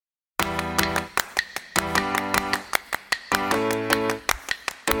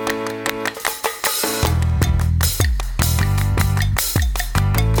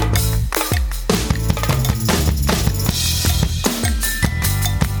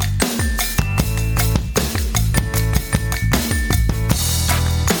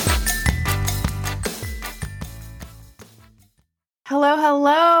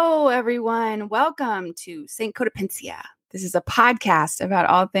everyone. Welcome to St. Codependencia. This is a podcast about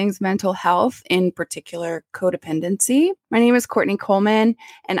all things mental health, in particular codependency. My name is Courtney Coleman,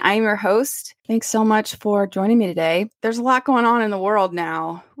 and I'm your host. Thanks so much for joining me today. There's a lot going on in the world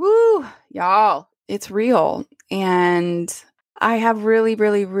now. Woo, y'all. It's real. And I have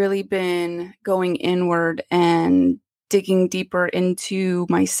really been going inward and digging deeper into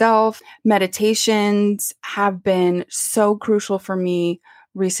myself. Meditations have been so crucial for me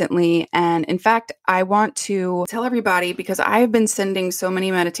recently. And in fact, I want to tell everybody, because I have been sending so many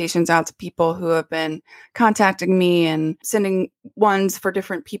meditations out to people who have been contacting me and sending ones for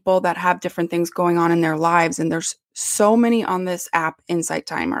different people that have different things going on in their lives. And there's so many on this app, Insight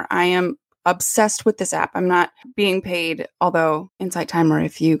Timer. I am obsessed with this app. I'm not being paid, although Insight Timer,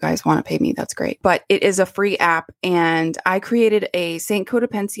 if you guys want to pay me, that's great. But it is a free app, and I created a St.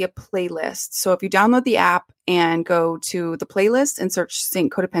 Codependencia playlist. So if you download the app and go to the playlist and search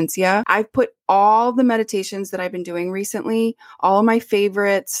St. Codependencia, I've put all the meditations that I've been doing recently, all of my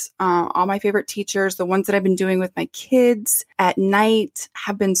favorites, all my favorite teachers, the ones that I've been doing with my kids at night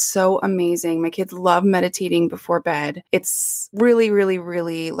have been so amazing. My kids love meditating before bed. It's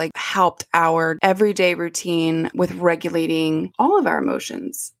really like helped our everyday routine with regulating all of our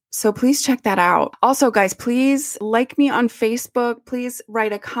emotions. So please check that out. Also, guys, please like me on Facebook. Please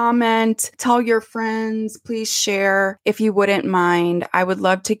write a comment. Tell your friends. Please share if you wouldn't mind. I would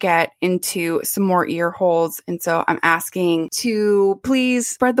love to get into some more ear holes. And so I'm asking to please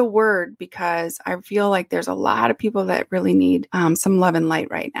spread the word, because I feel like there's a lot of people that really need some love and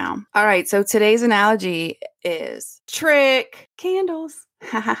light right now. All right. So today's analogy is trick candles.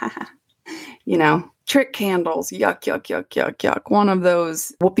 You know, trick candles, yuck. One of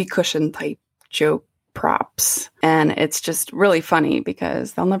those whoopee cushion type joke props. And it's just really funny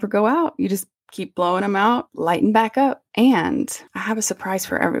because they'll never go out. You just keep blowing them out, lighten back up. And I have a surprise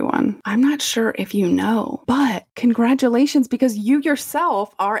for everyone. I'm not sure if you know, but congratulations, because you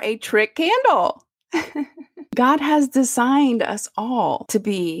yourself are a trick candle. God has designed us all to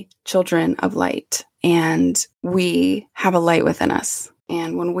be children of light, and we have a light within us.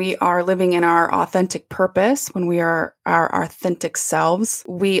 And when we are living in our authentic purpose, when we are our authentic selves,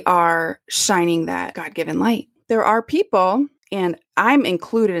 we are shining that God-given light. There are people, and I'm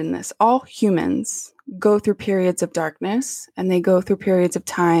included in this, all humans go through periods of darkness, and they go through periods of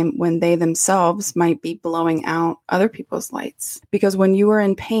time when they themselves might be blowing out other people's lights. Because when you are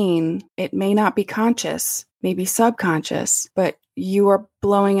in pain, it may not be conscious, maybe subconscious, but you are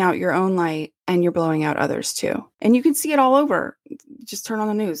blowing out your own light, and you're blowing out others too. And you can see it all over. Just turn on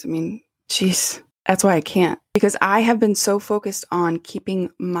the news. I mean, geez, that's why I can't. Because I have been so focused on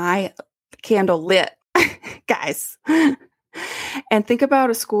keeping my candle lit, guys. And think about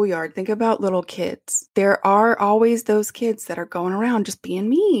a schoolyard. Think about little kids. There are always those kids that are going around just being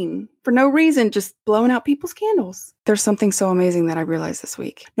mean for no reason, just blowing out people's candles. There's something so amazing that I realized this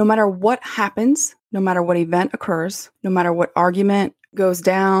week. No matter what happens, no matter what event occurs, no matter what argument goes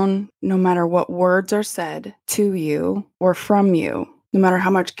down, no matter what words are said to you or from you, no matter how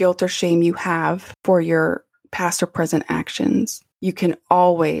much guilt or shame you have for your past or present actions, you can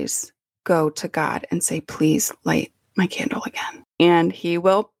always go to God and say, please light my candle again. And he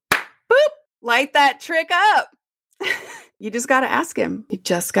will, boop, light that trick up. You just got to ask him. You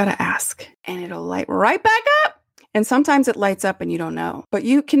just got to ask, and it'll light right back up. And sometimes it lights up and you don't know, but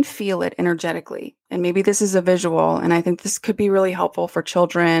you can feel it energetically. And maybe this is a visual, and I think this could be really helpful for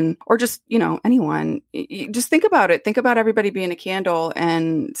children or just, anyone. You just think about it. Think about everybody being a candle,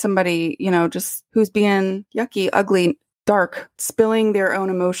 and somebody, just who's being yucky, ugly, dark, spilling their own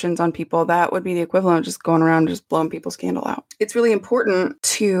emotions on people. That would be the equivalent of just going around just blowing people's candle out. It's really important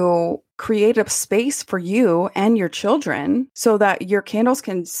to create a space for you and your children so that your candles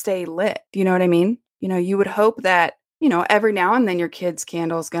can stay lit. Do you know what I mean? You would hope that, every now and then your kid's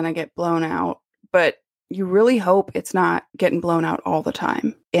candle is going to get blown out, but you really hope it's not getting blown out all the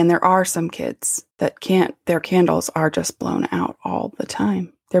time. And there are some kids that their candles are just blown out all the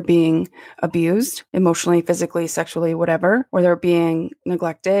time. They're being abused emotionally, physically, sexually, whatever, or they're being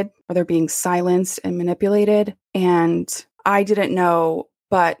neglected, or they're being silenced and manipulated. And I didn't know,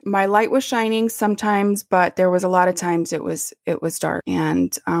 but my light was shining sometimes, but there was a lot of times it was dark.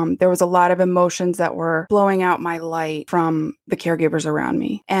 And there was a lot of emotions that were blowing out my light from the caregivers around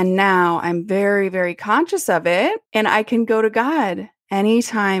me. And now I'm very, very conscious of it, and I can go to God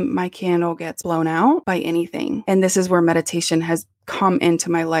anytime my candle gets blown out by anything. And this is where meditation has come into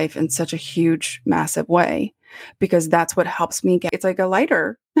my life in such a huge, massive way, because that's what helps me it's like a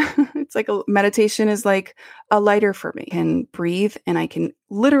lighter. It's like meditation is like a lighter for me. I can breathe, and I can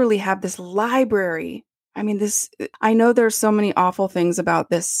literally have this library. I mean, I know there's so many awful things about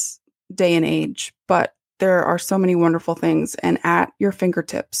this day and age, but there are so many wonderful things, and at your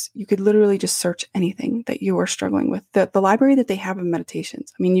fingertips, you could literally just search anything that you are struggling with. The library that they have of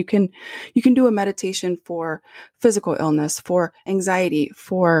meditations. I mean, you can do a meditation for physical illness, for anxiety,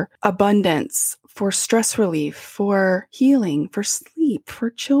 for abundance, for stress relief, for healing, for sleep, for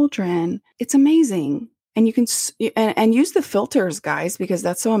children. It's amazing. And you can and use the filters, guys, because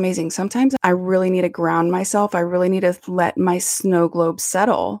that's so amazing. Sometimes I really need to ground myself. I really need to let my snow globe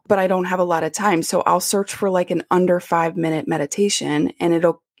settle, but I don't have a lot of time. So I'll search for like an under 5-minute meditation, and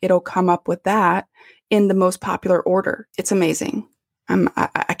it'll come up with that in the most popular order. It's amazing.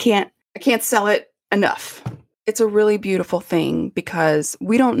 I can't sell it enough. It's a really beautiful thing because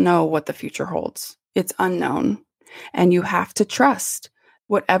we don't know what the future holds. It's unknown, and you have to trust.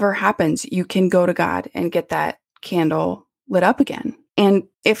 Whatever happens, you can go to God and get that candle lit up again. And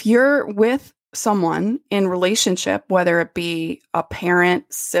if you're with someone in relationship, whether it be a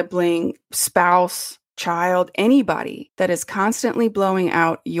parent, sibling, spouse, child, anybody that is constantly blowing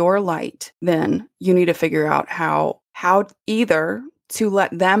out your light, then you need to figure out how either to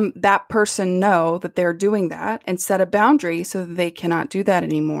let that person know that they're doing that and set a boundary so that they cannot do that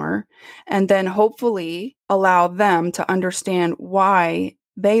anymore. And then hopefully allow them to understand why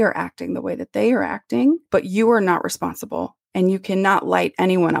they are acting the way that they are acting, but you are not responsible and you cannot light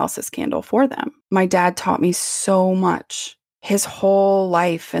anyone else's candle for them. My dad taught me so much. His whole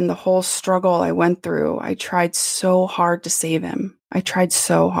life and the whole struggle I went through, I tried so hard to save him. I tried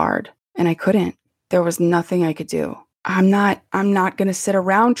so hard and I couldn't. There was nothing I could do. I'm not going to sit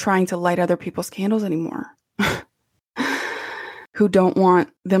around trying to light other people's candles anymore who don't want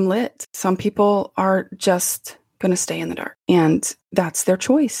them lit. Some people are just going to stay in the dark, and that's their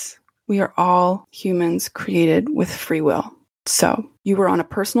choice. We are all humans created with free will. So you were on a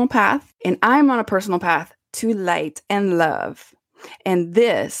personal path, and I'm on a personal path to light and love. And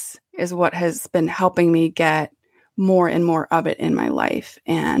this is what has been helping me get more and more of it in my life.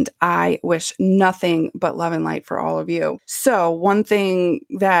 And I wish nothing but love and light for all of you. So one thing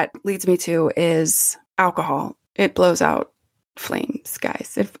that leads me to is alcohol. It blows out flames,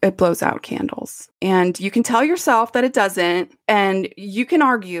 guys. It blows out candles. And you can tell yourself that it doesn't. And you can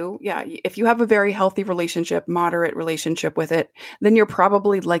argue, yeah, if you have a very healthy relationship, moderate relationship with it, then you're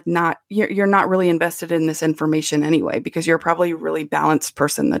probably like you're not really invested in this information anyway, because you're probably a really balanced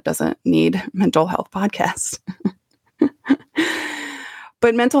person that doesn't need mental health podcasts.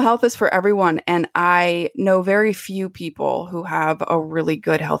 But mental health is for everyone. And I know very few people who have a really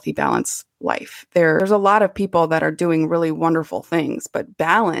good, healthy, balanced life. There's a lot of people that are doing really wonderful things, but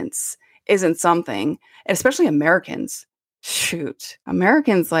balance isn't something, especially Americans. Shoot,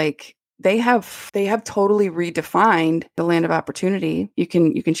 Americans, like they have totally redefined the land of opportunity. You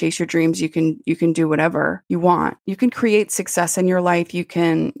can chase your dreams. You can do whatever you want. You can create success in your life. You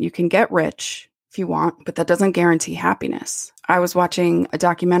can get rich if you want, but that doesn't guarantee happiness. I was watching a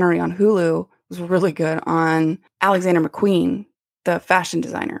documentary on Hulu. It was really good, on Alexander McQueen, the fashion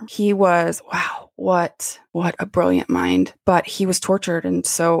designer. He was, wow, what a brilliant mind. But he was tortured. And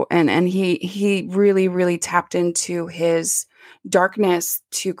so, and he really, really tapped into his darkness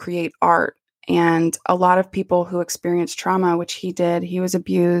to create art. And a lot of people who experienced trauma, which he did, he was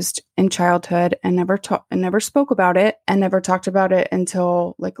abused in childhood and never spoke about it and never talked about it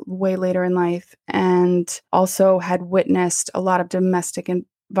until like way later in life. And also had witnessed a lot of domestic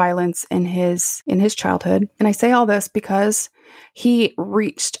violence in his childhood. And I say all this because he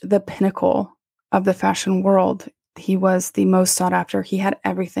reached the pinnacle of the fashion world. He was the most sought after. He had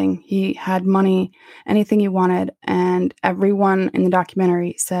everything. He had money, anything he wanted. And everyone in the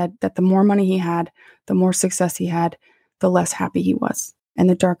documentary said that the more money he had, the more success he had, the less happy he was. And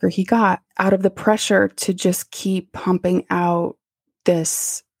the darker he got, out of the pressure to just keep pumping out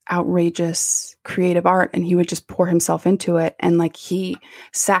this outrageous creative art. And he would just pour himself into it. And like he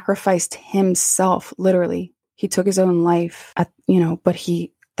sacrificed himself, literally. He took his own life, but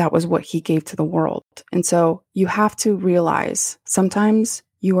that was what he gave to the world. And so you have to realize sometimes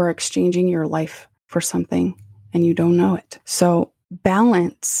you are exchanging your life for something and you don't know it. So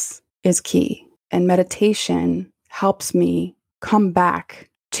balance is key. And meditation helps me come back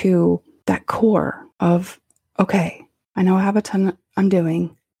to that core of, okay, I know I have a ton I'm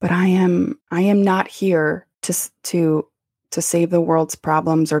doing, but I am not here to save the world's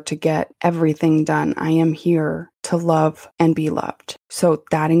problems or to get everything done. I am here to love and be loved. So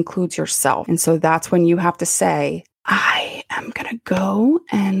that includes yourself. And so that's when you have to say, I am going to go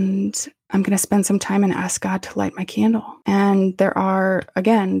and I'm going to spend some time and ask God to light my candle. And there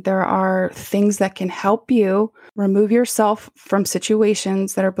are things that can help you remove yourself from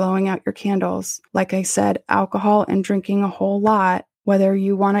situations that are blowing out your candles. Like I said, alcohol and drinking a whole lot whether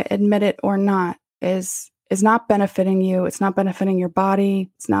you want to admit it or not, is not benefiting you. It's not benefiting your body.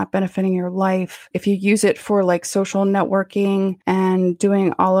 It's not benefiting your life. If you use it for like social networking and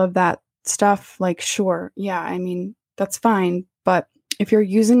doing all of that stuff, like, sure, yeah, I mean, that's fine. But if you're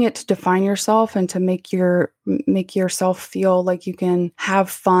using it to define yourself and to make yourself feel like you can have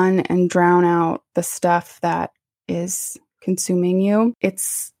fun and drown out the stuff that is consuming you,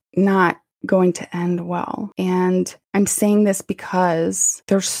 it's not going to end well. And I'm saying this because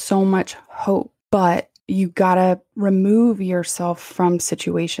there's so much hope, but you gotta remove yourself from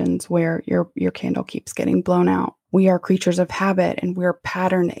situations where your candle keeps getting blown out. We are creatures of habit and we're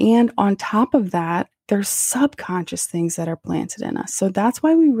patterned. And on top of that, there's subconscious things that are planted in us. So that's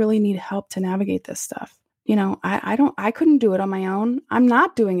why we really need help to navigate this stuff. You know, I couldn't do it on my own. I'm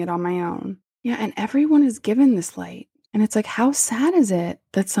not doing it on my own. Yeah. And everyone is given this light. And it's like, how sad is it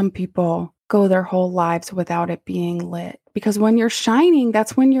that some people go their whole lives without it being lit? Because when you're shining,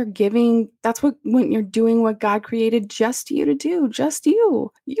 that's when you're giving, when you're doing what God created just you to do, just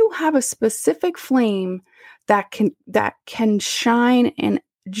you. You have a specific flame that can shine in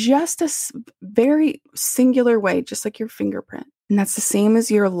just a very singular way, just like your fingerprint. And that's the same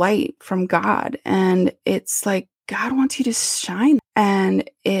as your light from God. And it's like, God wants you to shine. And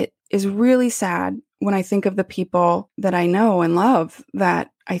it is really sad when I think of the people that I know and love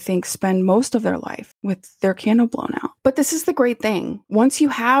that I think spend most of their life with their candle blown out. But this is the great thing. Once you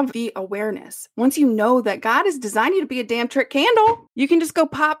have the awareness, once you know that God has designed you to be a damn trick candle, you can just go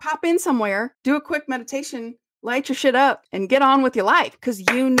pop in somewhere, do a quick meditation, light your shit up, and get on with your life, because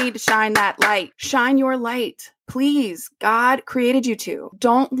you need to shine that light. Shine your light. Please, God created you to.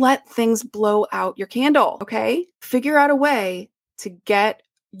 Don't let things blow out your candle, okay? Figure out a way to get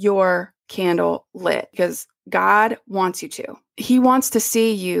your candle lit, because God wants you to. He wants to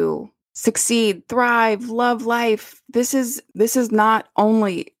see you succeed, thrive, love life. This is not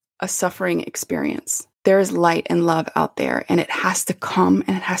only a suffering experience. There is light and love out there, and it has to come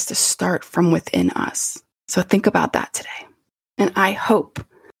and it has to start from within us. So think about that today. And I hope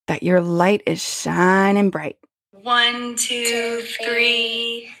that your light is shining bright. 1, 2,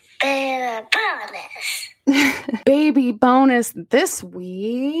 3. Baby bonus. Baby bonus this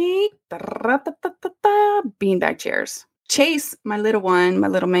week. Beanbag chairs. Chase, my little one, my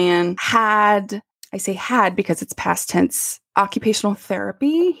little man, had because it's past tense, occupational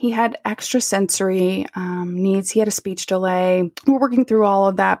therapy. He had extrasensory needs. He had a speech delay. We're working through all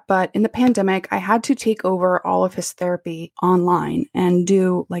of that. But in the pandemic, I had to take over all of his therapy online and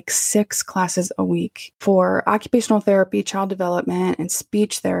do like 6 classes a week for occupational therapy, child development, and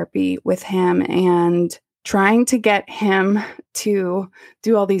speech therapy with him. And trying to get him to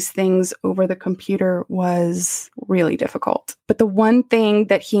do all these things over the computer was really difficult. But the one thing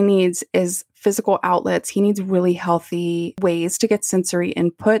that he needs is physical outlets. He needs really healthy ways to get sensory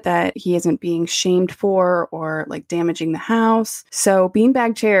input that he isn't being shamed for or like damaging the house. So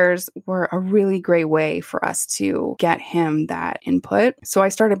beanbag chairs were a really great way for us to get him that input. So I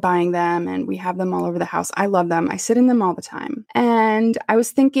started buying them and we have them all over the house. I love them. I sit in them all the time. And I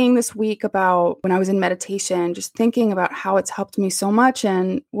was thinking this week about when I was in meditation, just thinking about how it's helped me so much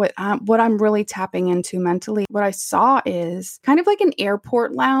and what I'm really tapping into mentally. What I saw is kind of like an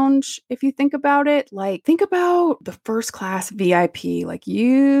airport lounge, if you think about it. Like, think about the first class VIP. Like,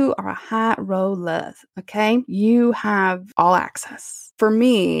 you are a hot roller, okay? You have all access. For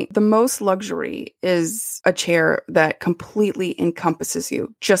me, the most luxury is a chair that completely encompasses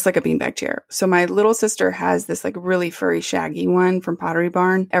you, just like a beanbag chair. So my little sister has this like really furry, shaggy one from Pottery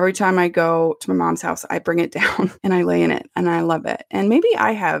Barn. Every time I go to my mom's house, I bring it down and I lay in it and I love it. And maybe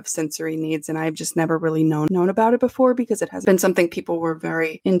I have sensory needs and I've just never really known about it before because it has been something people were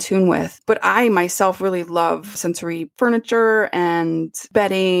very in tune with. But I myself really love sensory furniture and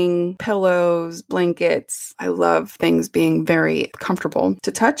bedding, pillows, blankets. I love things being very comfortable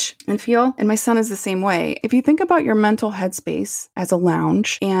to touch and feel. And my son is the same way. If you think about your mental headspace as a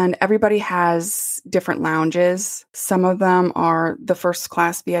lounge, and everybody has different lounges, some of them are the first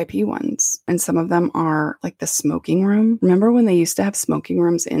class VIP ones, and some of them are like the smoking room. Remember when they used to have smoking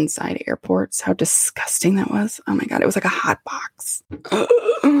rooms inside airports? How disgusting that was. Oh my God, it was like a hot box.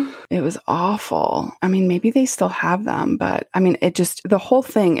 It was awful. I mean, maybe they still have them, but I mean, the whole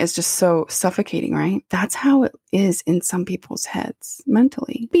thing is just so suffocating, right? That's how it is in some people's heads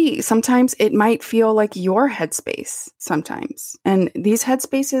mentally. Sometimes it might feel like your headspace sometimes, and these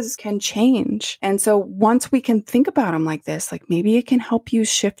headspaces can change. And so once we can think about them like this, like maybe it can help you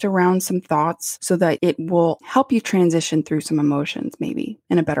shift around some thoughts so that it will help you transition through some emotions, maybe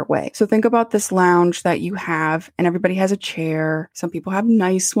in a better way. So think about this lounge that you have, and everybody has a chair. Some people have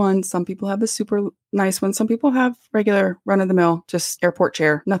nice ones. Some people have the super nice ones. Some people have regular run-of-the-mill, just airport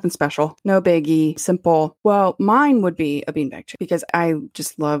chair, nothing special, no biggie, simple. Well, mine would be a beanbag chair because I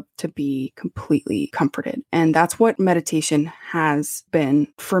just love to be completely comforted. And that's what meditation has been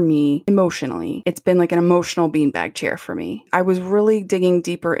for me emotionally. It's been like an emotional beanbag chair for me. I was really digging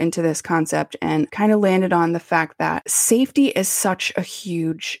deeper into this concept and kind of landed on the fact that safety is such a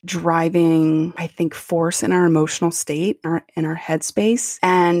huge driving, I think, force in our emotional state, in our headspace.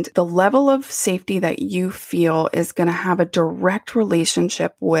 And the level of safety that you feel is going to have a direct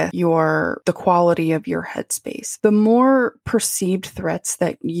relationship with the quality of your headspace. The more perceived threats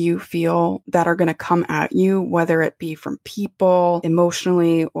that you feel that are going to come at you, whether it be from people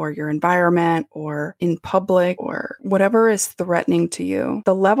emotionally or your environment or in public or whatever is threatening to you,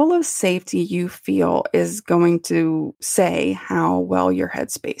 the level of safety you feel is going to say how well your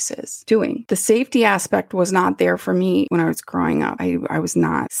headspace is doing. The safety aspect was not there for me when I was growing up. I was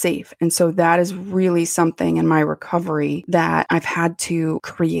not safe. And so that is really something in my recovery that I've had to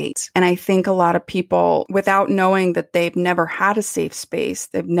create. And I think a lot of people, without knowing that they've never had a safe space,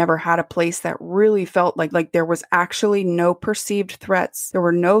 they've never had a place that really felt like there was actually no perceived threats. There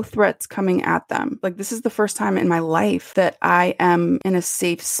were no threats coming at them. Like, this is the first time in my life that I am in a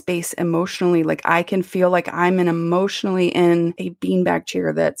safe space emotionally. Like, I can feel like I'm emotionally in a beanbag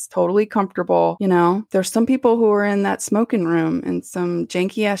chair that's totally comfortable. You know, there's some people who are in that smoking room in some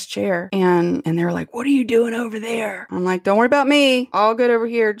janky ass chair and they're like, what are you doing over there? I'm like, don't worry about me. All good over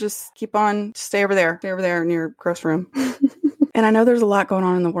here. Just keep on, stay over there in your gross room. And I know there's a lot going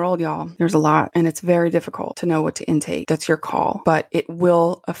on in the world, y'all. There's a lot, and it's very difficult to know what to intake. That's your call, but it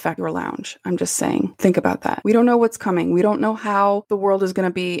will affect your lounge. I'm just saying, think about that. We don't know what's coming. We don't know how the world is going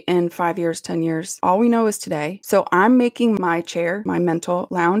to be in 5 years, 10 years. All we know is today. So I'm making my chair, my mental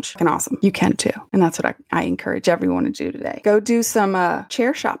lounge, and awesome. You can too. And that's what I encourage everyone to do today. Go do some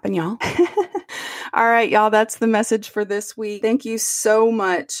chair shopping, y'all. All right, y'all, that's the message for this week. Thank you so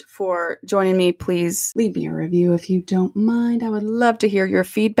much for joining me. Please leave me a review if you don't mind. I would love to hear your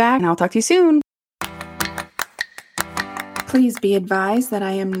feedback, and I'll talk to you soon. Please be advised that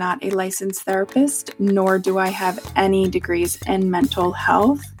I am not a licensed therapist, nor do I have any degrees in mental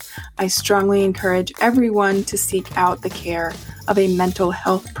health. I strongly encourage everyone to seek out the care of a mental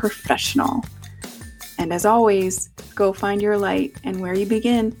health professional. And as always, go find your light, and where you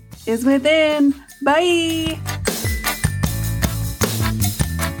begin is within. Bye!